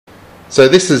So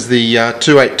this is the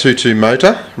 2822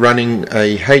 motor running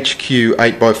a HQ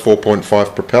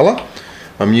 8x4.5 propeller.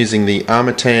 I'm using the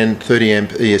Armatan 30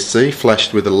 amp ESC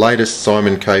flashed with the latest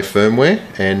SimonK firmware,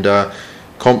 and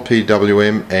comp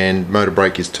PWM and motor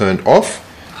brake is turned off,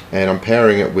 and I'm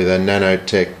powering it with a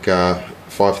Nanotech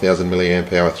 5000 mAh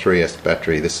 3S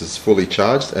battery. This is fully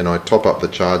charged and I top up the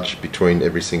charge between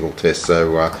every single test,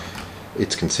 so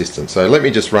it's consistent. So let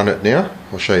me just run it now.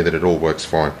 I'll show you that it all works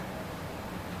fine.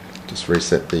 Just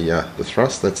reset the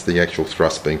thrust. That's the actual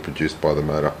thrust being produced by the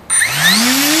motor.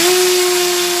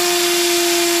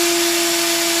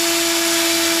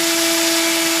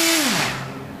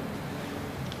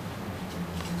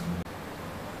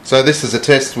 So this is a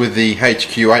test with the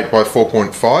HQ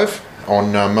 8x4.5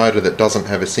 on a motor that doesn't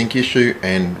have a sync issue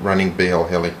and running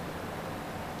BLHeli.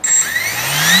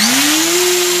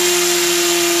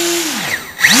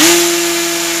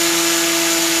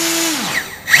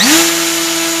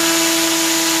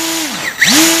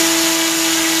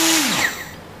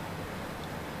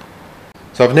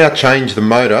 So I've now changed the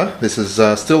motor. This is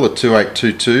still a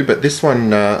 2822, but this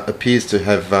one appears to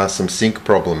have some sync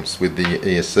problems with the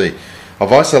ESC.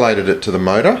 I've isolated it to the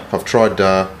motor. I've tried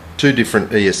two different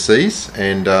ESCs,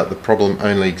 and the problem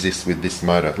only exists with this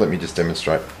motor. Let me just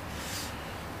demonstrate.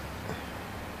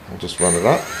 I'll just run it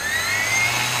up.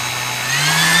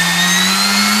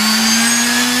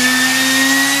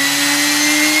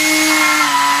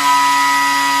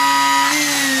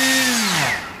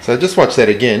 So just watch that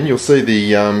again. You'll see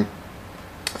the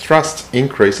thrust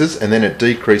increases and then it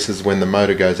decreases when the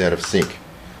motor goes out of sync.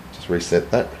 Just reset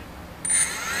that.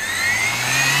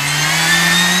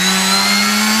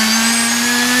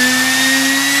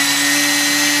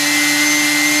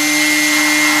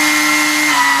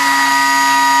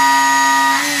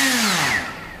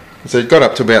 So it got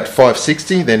up to about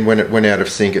 560, then when it went out of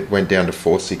sync it went down to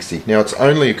 460. Now it's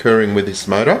only occurring with this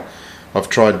motor. I've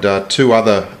tried two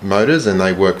other motors and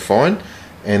they work fine,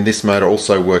 and this motor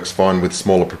also works fine with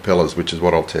smaller propellers, which is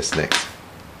what I'll test next.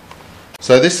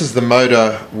 So this is the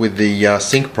motor with the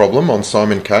sync problem on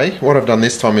SimonK. What I've done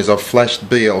this time is I've flashed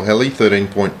BLHeli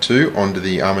 13.2 onto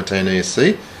the Armatan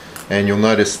ESC, and you'll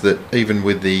notice that even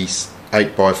with the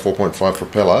 8x4.5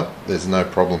 propeller there's no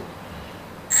problem.